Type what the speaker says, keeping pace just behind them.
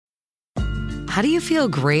How do you feel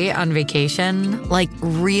great on vacation? Like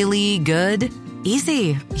really good?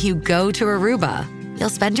 Easy. You go to Aruba. You'll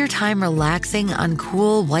spend your time relaxing on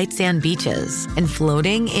cool white sand beaches and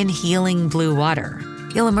floating in healing blue water.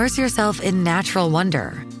 You'll immerse yourself in natural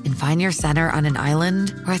wonder and find your center on an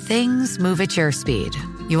island where things move at your speed.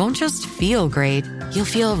 You won't just feel great, you'll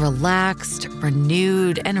feel relaxed,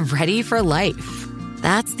 renewed, and ready for life.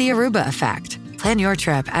 That's the Aruba effect. Plan your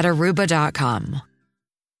trip at Aruba.com.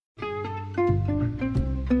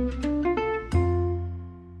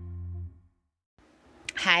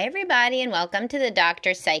 Hi, everybody, and welcome to the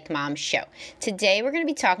Dr. Psych Mom Show. Today, we're going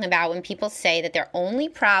to be talking about when people say that their only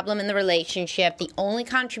problem in the relationship, the only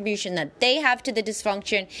contribution that they have to the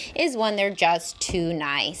dysfunction is when they're just too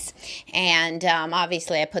nice. And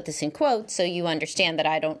obviously, I put this in quotes so you understand that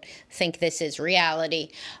I don't think this is reality.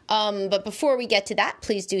 But before we get to that,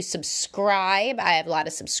 please do subscribe. I have a lot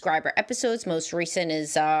of subscriber episodes. Most recent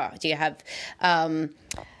is,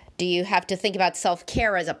 do you have to think about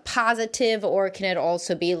self-care as a positive, or can it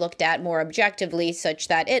also be looked at more objectively such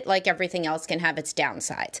that it, like everything else, can have its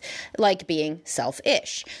downsides, like being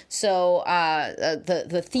selfish? So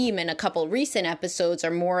the theme in a couple recent episodes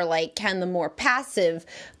are more like, can the more passive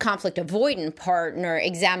conflict avoidant partner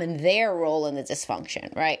examine their role in the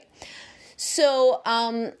dysfunction, right? So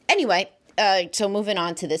anyway, so moving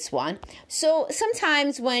on to this one. So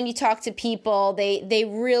sometimes when you talk to people, they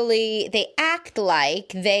act like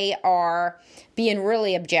they are being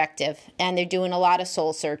really objective and they're doing a lot of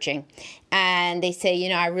soul searching. And they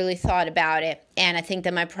say, I really thought about it. And I think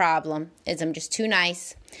that my problem is I'm just too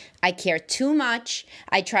nice. I care too much.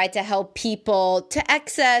 I try to help people to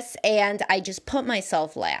excess and I just put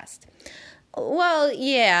myself last. Well,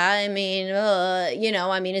 yeah,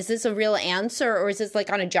 is this a real answer, or is this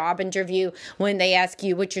like on a job interview when they ask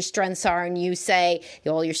you what your strengths are and you say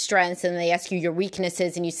all your strengths, and they ask you your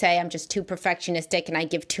weaknesses and you say, I'm just too perfectionistic and I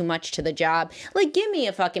give too much to the job? Like, give me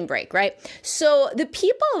a fucking break, right? So the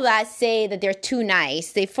people that say that they're too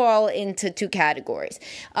nice, they fall into two categories.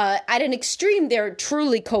 At an extreme, they're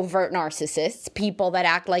truly covert narcissists, people that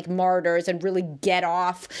act like martyrs and really get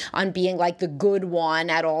off on being like the good one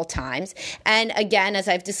at all times. And again, as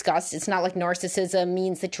I've discussed, it's not like narcissism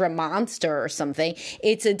means that you're a monster or something.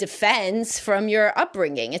 It's a defense from your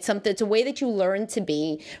upbringing. It's a way that you learn to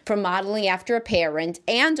be from modeling after a parent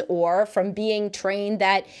and or from being trained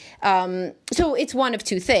that, so it's one of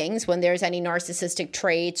two things when there's any narcissistic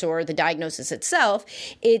traits or the diagnosis itself.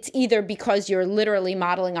 It's either because you're literally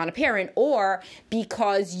modeling on a parent or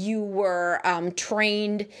because you were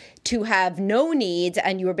trained to have no needs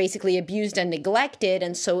and you were basically abused and neglected.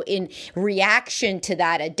 And so in reaction to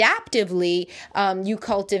that, adaptively, you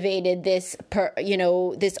cultivated this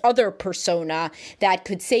other persona that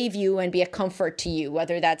could save you and be a comfort to you,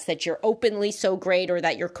 whether that's that you're openly so great or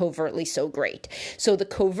that you're covertly so great. So the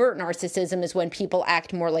covert narcissism is when people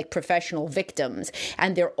act more like professional victims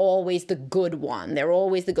and they're always the good one. They're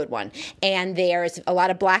always the good one. And there's a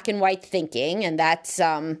lot of black and white thinking, and that's,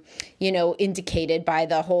 indicated by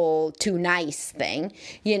the whole too nice thing.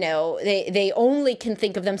 They only can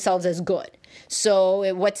think of themselves as good.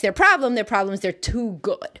 So what's their problem? Their problem is they're too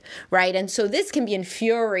good, right? And so this can be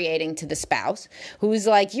infuriating to the spouse who's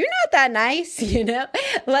like, you're not that nice,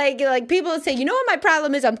 Like people will say, what my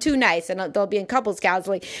problem is? I'm too nice. And they'll be in couples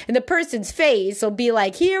counseling and the person's face will be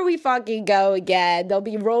like, here we fucking go again. They'll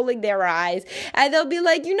be rolling their eyes and they'll be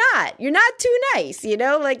like, you're not too nice,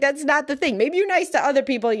 Like that's not the thing. Maybe you're nice to other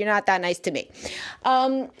people. You're not that nice to me.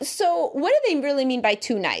 So what do they really mean by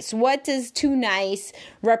too nice? What does too nice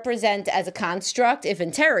represent as a construct? If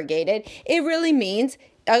interrogated, it really means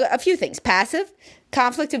a few things: passive,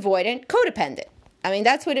 conflict avoidant, codependent.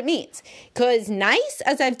 That's what it means. Because nice,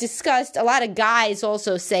 as I've discussed, a lot of guys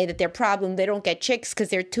also say that their problem, they don't get chicks because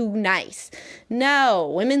they're too nice. No,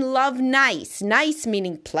 women love nice. Nice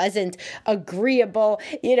meaning pleasant, agreeable,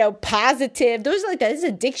 positive. Those are like that. This is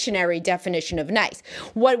a dictionary definition of nice.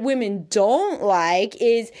 What women don't like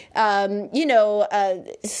is,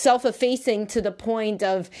 self-effacing to the point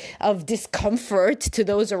of discomfort to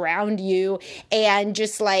those around you and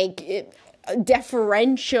just like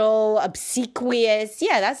deferential, obsequious.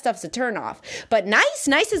 Yeah, that stuff's a turnoff. But nice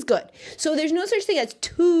is good. So there's no such thing as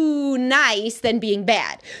too nice than being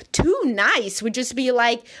bad. Too nice would just be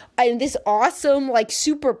like this awesome, like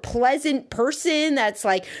super pleasant person that's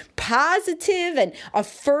like positive and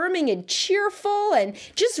affirming and cheerful and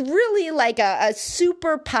just really like a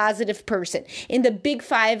super positive person. In the big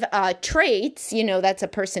five traits, that's a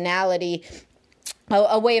personality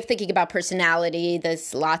a way of thinking about personality.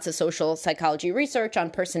 There's lots of social psychology research on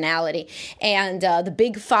personality. And the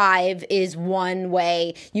Big Five is one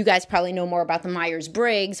way. You guys probably know more about the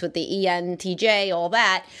Myers-Briggs with the ENTJ, all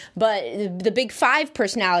that. But the Big Five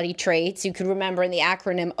personality traits, you could remember in the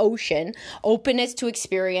acronym OCEAN: openness to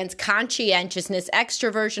experience, conscientiousness,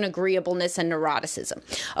 extroversion, agreeableness, and neuroticism.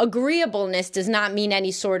 Agreeableness does not mean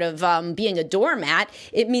any sort of being a doormat.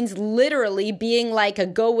 It means literally being like a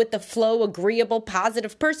go-with-the-flow, agreeable,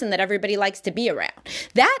 positive person that everybody likes to be around.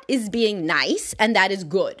 That is being nice, and that is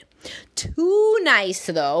good. Too nice,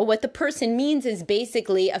 though, what the person means is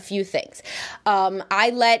basically a few things.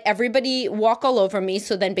 I let everybody walk all over me,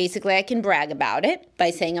 so then basically I can brag about it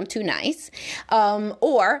by saying I'm too nice.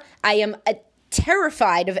 Or I am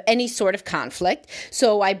terrified of any sort of conflict,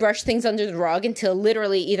 so I brush things under the rug until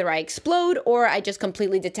literally either I explode or I just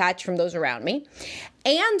completely detach from those around me.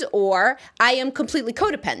 And or I am completely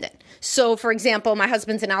codependent. So, for example, my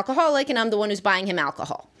husband's an alcoholic and I'm the one who's buying him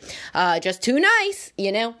alcohol. Just too nice,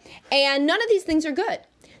 you know? And none of these things are good.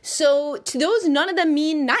 So to those, none of them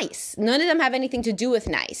mean nice. None of them have anything to do with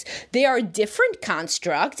nice. They are a different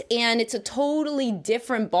construct, and it's a totally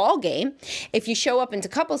different ballgame if you show up into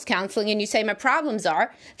couples counseling and you say, my problems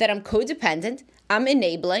are that I'm codependent, I'm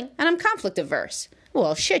enabling, and I'm conflict averse.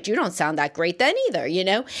 Well, shit, you don't sound that great then either, you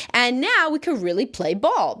know? And now we could really play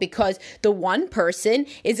ball because the one person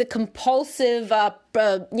is a compulsive,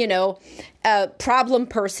 problem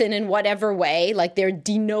person in whatever way, like they're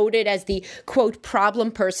denoted as the, quote,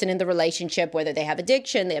 problem person in the relationship, whether they have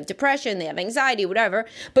addiction, they have depression, they have anxiety, whatever.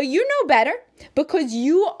 But you know better because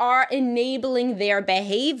you are enabling their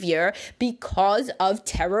behavior because of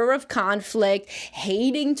terror of conflict,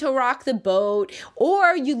 hating to rock the boat,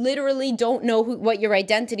 or you literally don't know what your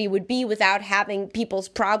identity would be without having people's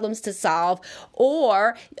problems to solve,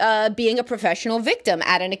 or being a professional victim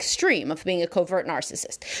at an extreme of being a covert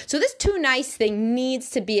narcissist. So this too nice thing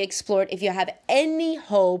needs to be explored if you have any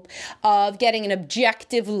hope of getting an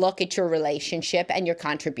objective look at your relationship and your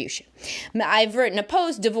contribution. I've written a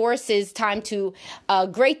post, divorce is a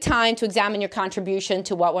great time to examine your contribution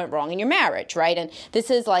to what went wrong in your marriage, right? And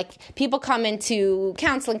this is like, people come into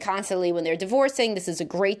counseling constantly when they're divorcing. This is a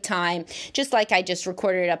great time. Just like I just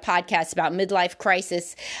recorded a podcast about midlife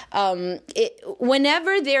crisis.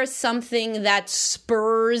 Whenever there's something that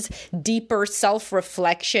spurs deeper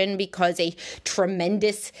self-reflection because a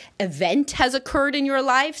tremendous event has occurred in your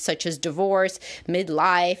life, such as divorce,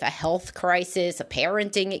 midlife, a health crisis, a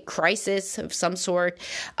parenting crisis of some sort,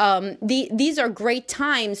 these are great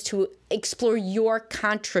times to explore your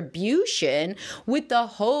contribution with the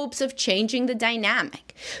hopes of changing the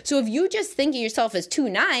dynamic. So if you just think of yourself as too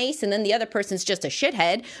nice and then the other person's just a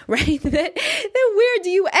shithead, right, then where do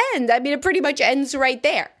you end? I mean, it pretty much ends right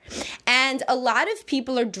there. And a lot of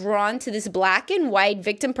people are drawn to this black and white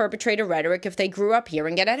victim-perpetrator rhetoric if they grew up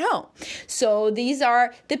hearing it at home. So these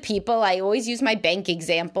are the people, I always use my bank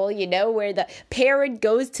example, you know, where the parent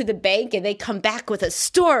goes to the bank and they come back with a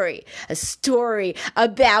story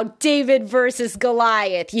about David versus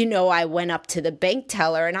Goliath. You know, I went up to the bank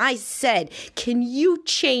teller and I said, can you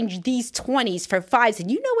change these 20s for 5s?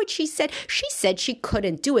 And you know what she said? She said she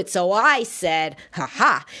couldn't do it. So I said,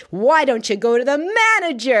 why don't you go to the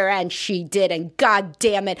manager? And she did, and god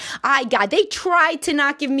damn it, they tried to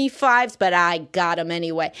not give me 5s, but I got them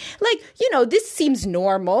anyway. Like, you know, this seems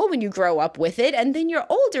normal when you grow up with it, and then you're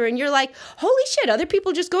older and you're like, holy shit, other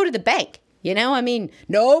people just go to the bank. You know, I mean,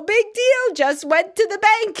 no big deal, just went to the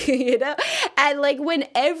bank, you know? And like when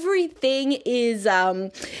everything is,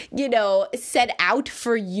 set out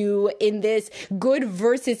for you in this good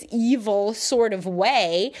versus evil sort of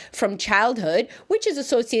way from childhood, which is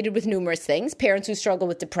associated with numerous things, parents who struggle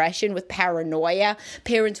with depression, with paranoia,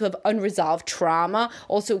 parents who have unresolved trauma,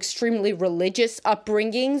 also extremely religious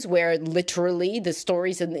upbringings where literally the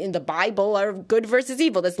stories in the Bible are good versus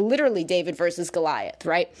evil. That's literally David versus Goliath,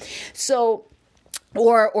 right? So,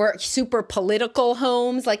 or super political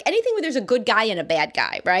homes, like anything where there's a good guy and a bad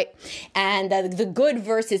guy, right? And the good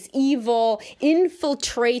versus evil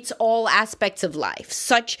infiltrates all aspects of life,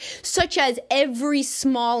 such as every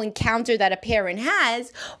small encounter that a parent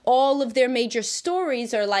has, all of their major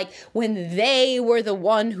stories are like when they were the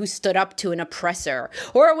one who stood up to an oppressor,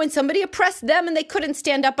 or when somebody oppressed them and they couldn't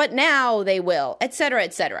stand up, but now they will, etc.,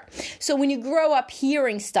 etc. So when you grow up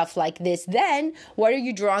hearing stuff like this, then what are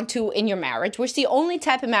you drawn to in your marriage? Which the only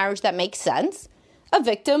type of marriage that makes sense, a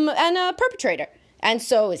victim and a perpetrator. And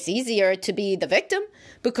so it's easier to be the victim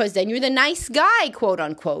because then you're the nice guy, quote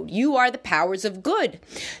unquote. You are the powers of good.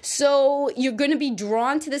 So you're going to be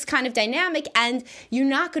drawn to this kind of dynamic, and you're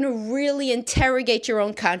not going to really interrogate your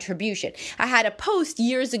own contribution. I had a post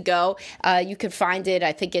years ago. You could find it.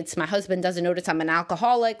 I think it's "My Husband Doesn't Notice I'm an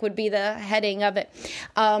Alcoholic" would be the heading of it.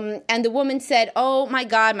 And the woman said, "Oh my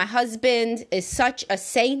God, my husband is such a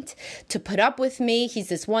saint to put up with me. He's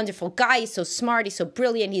this wonderful guy. He's so smart. He's so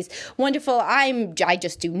brilliant. He's wonderful. I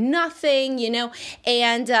just do nothing,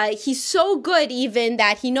 And he's so good even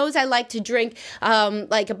that he knows I like to drink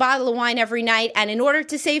like a bottle of wine every night. And in order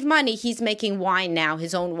to save money, he's making wine now,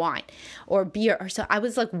 his own wine or beer or so." I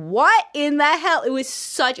was like, what in the hell? It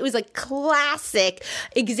was a classic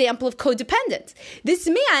example of codependence. This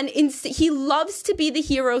man, he loves to be the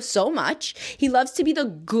hero so much. He loves to be the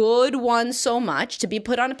good one so much, to be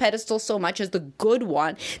put on a pedestal so much as the good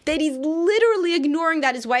one, that he's literally ignoring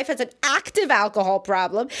that his wife has an active alcohol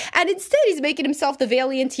problem. And instead, he's making himself the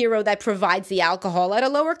valiant hero that provides the alcohol at a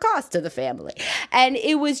lower cost to the family. And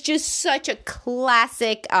it was just such a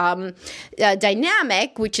classic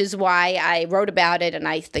dynamic, which is why I wrote about it. And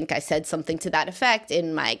I think I said something to that effect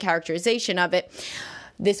in my characterization of it.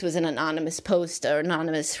 This was an anonymous post or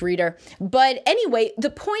anonymous reader. But anyway,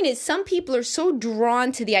 the point is some people are so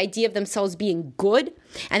drawn to the idea of themselves being good,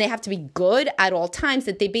 and they have to be good at all times,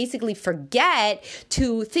 that they basically forget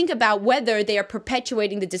to think about whether they are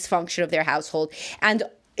perpetuating the dysfunction of their household. And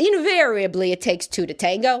invariably, it takes two to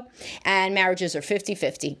tango, and marriages are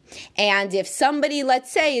 50-50. And if somebody, let's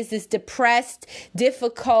say, is this depressed,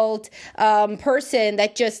 difficult person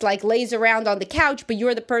that just like lays around on the couch, but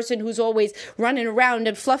you're the person who's always running around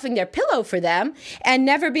and fluffing their pillow for them and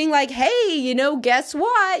never being like, hey, guess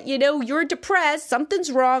what? You're depressed.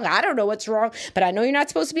 Something's wrong. I don't know what's wrong, but I know you're not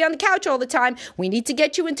supposed to be on the couch all the time. We need to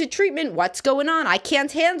get you into treatment. What's going on? I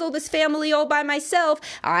can't handle this family all by myself.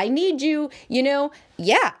 I need you,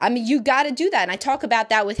 Yeah, you got to do that. And I talk about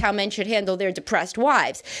that with how men should handle their depressed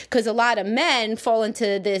wives, because a lot of men fall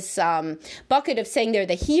into this bucket of saying they're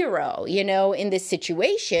the hero, in this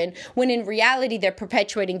situation, when in reality they're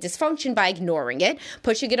perpetuating dysfunction by ignoring it,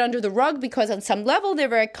 pushing it under the rug, because on some level they're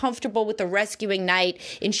very comfortable with the rescuing knight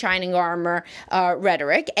in shining armor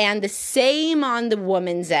rhetoric. And the same on the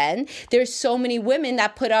woman's end. There's so many women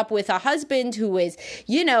that put up with a husband who is,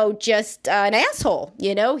 just an asshole.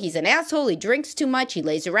 He's an asshole. He drinks too much. He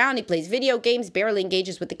lays around, he plays video games, barely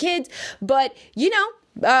engages with the kids. But,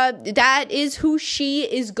 that is who she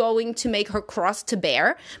is going to make her cross to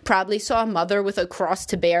bear. Probably saw a mother with a cross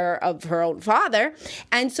to bear of her own father.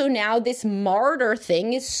 And so now this martyr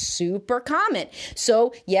thing is super common.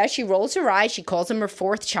 So yeah, she rolls her eyes. She calls him her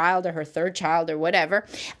fourth child or her third child or whatever.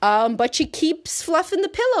 But she keeps fluffing the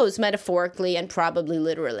pillows metaphorically and probably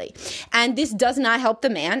literally. And this does not help the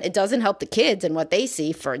man. It doesn't help the kids and what they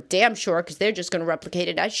see for damn sure, because they're just going to replicate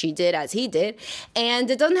it as she did, as he did.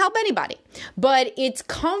 And it doesn't help anybody. But it's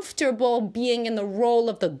comfortable being in the role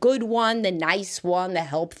of the good one, the nice one, the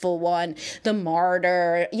helpful one, the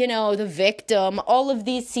martyr, the victim. All of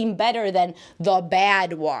these seem better than the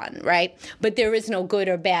bad one, right? But there is no good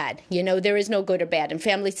or bad. There is no good or bad. In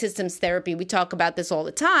family systems therapy, we talk about this all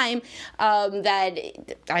the time, that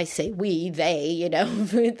I say they,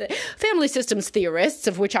 family systems theorists,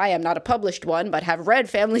 of which I am not a published one, but have read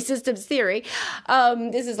family systems theory.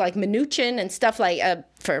 This is like Mnuchin and stuff like,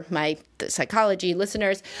 for my psychology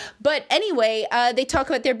listeners. But anyway, they talk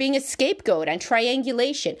about there being a scapegoat and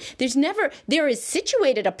triangulation. There is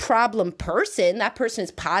situated a problem person. That person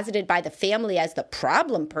is posited by the family as the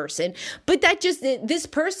problem person, but this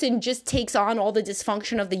person just takes on all the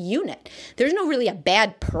dysfunction of the unit. There's no really a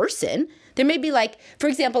bad person. There may be for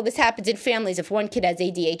example, this happens in families if one kid has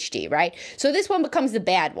ADHD, right? So this one becomes the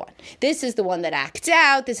bad one. This is the one that acts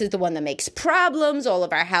out. This is the one that makes problems. All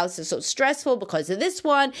of our house is so stressful because of this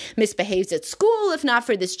one. Misbehaves at school. If not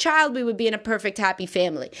for this child, we would be in a perfect, happy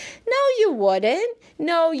family. No, you wouldn't.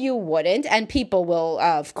 No, you wouldn't. And people will,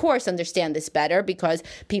 of course, understand this better because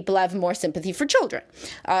people have more sympathy for children.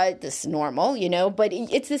 This is normal, but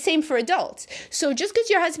it's the same for adults. So just because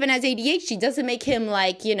your husband has ADHD doesn't make him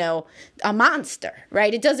a monster,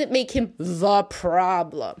 right? It doesn't make him the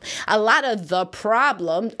problem. A lot of the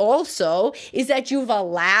problem also is that you've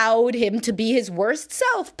allowed him to be his worst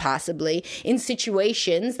self, possibly in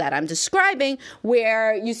situations that I'm describing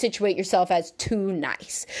where you situate yourself as too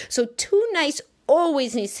nice. So too nice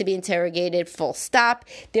always needs to be interrogated, full stop.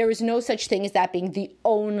 There is no such thing as that being the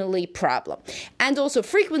only problem. And also,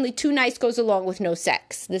 frequently too nice goes along with no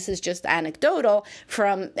sex. This is just anecdotal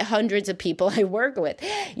from hundreds of people I work with.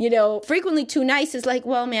 Frequently too nice is like,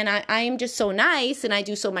 well, man, I am just so nice and I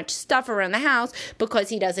do so much stuff around the house because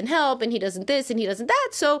he doesn't help and he doesn't this and he doesn't that.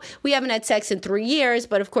 So we haven't had sex in 3 years.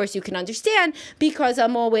 But of course, you can understand because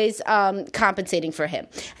I'm always compensating for him.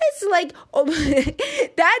 It's like,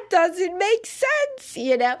 that doesn't make sense.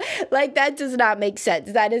 That does not make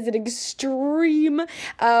sense. That is an extreme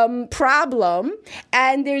problem.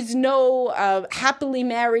 And there's no happily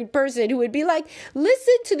married person who would be like,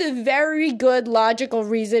 listen to the very good logical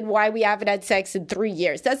reason why we haven't had sex in 3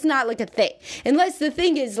 years. That's not like a thing. Unless the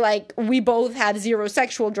thing is like, we both have zero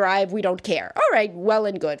sexual drive, we don't care. All right, well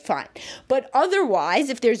and good, fine. But otherwise,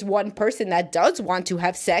 if there's one person that does want to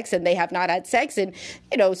have sex and they have not had sex in,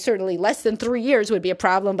 certainly less than 3 years would be a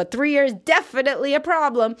problem, but 3 years, definitely a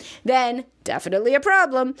problem, then definitely a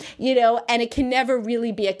problem, and it can never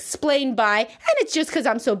really be explained by, and it's just because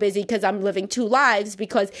I'm so busy because I'm living 2 lives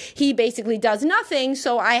because he basically does nothing,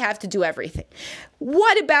 so I have to do everything.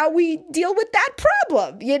 What about we deal with that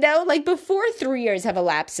problem, before 3 years have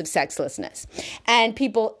elapsed of sexlessness? And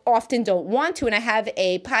people often don't want to, and I have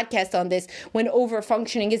a podcast on this, when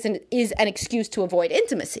overfunctioning is an excuse to avoid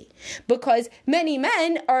intimacy. Because many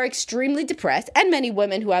men are extremely depressed, and many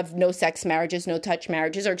women who have no sex marriages, no touch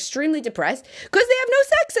marriages are extremely depressed because they have no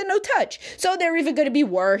sex and no touch. So they're even going to be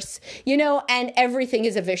worse, and everything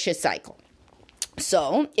is a vicious cycle.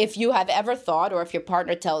 So if you have ever thought, or if your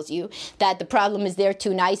partner tells you that the problem is they're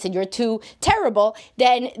too nice and you're too terrible,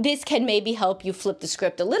 then this can maybe help you flip the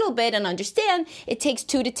script a little bit and understand it takes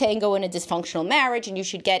 2 to tango in a dysfunctional marriage, and you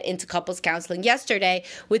should get into couples counseling yesterday,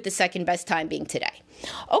 with the second best time being today.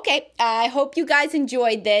 Okay, I hope you guys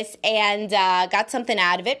enjoyed this and got something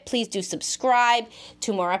out of it. Please do subscribe.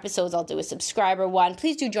 2 more episodes, I'll do a subscriber one.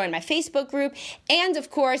 Please do join my Facebook group. And of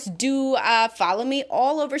course, do follow me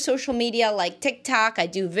all over social media like TikTok. I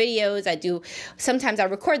do videos. Sometimes I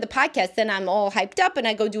record the podcast, then I'm all hyped up and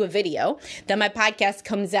I go do a video. Then my podcast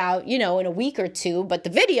comes out, in a week or 2, but the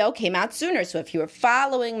video came out sooner. So if you were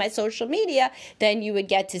following my social media, then you would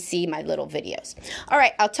get to see my little videos. All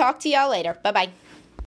right, I'll talk to y'all later. Bye-bye.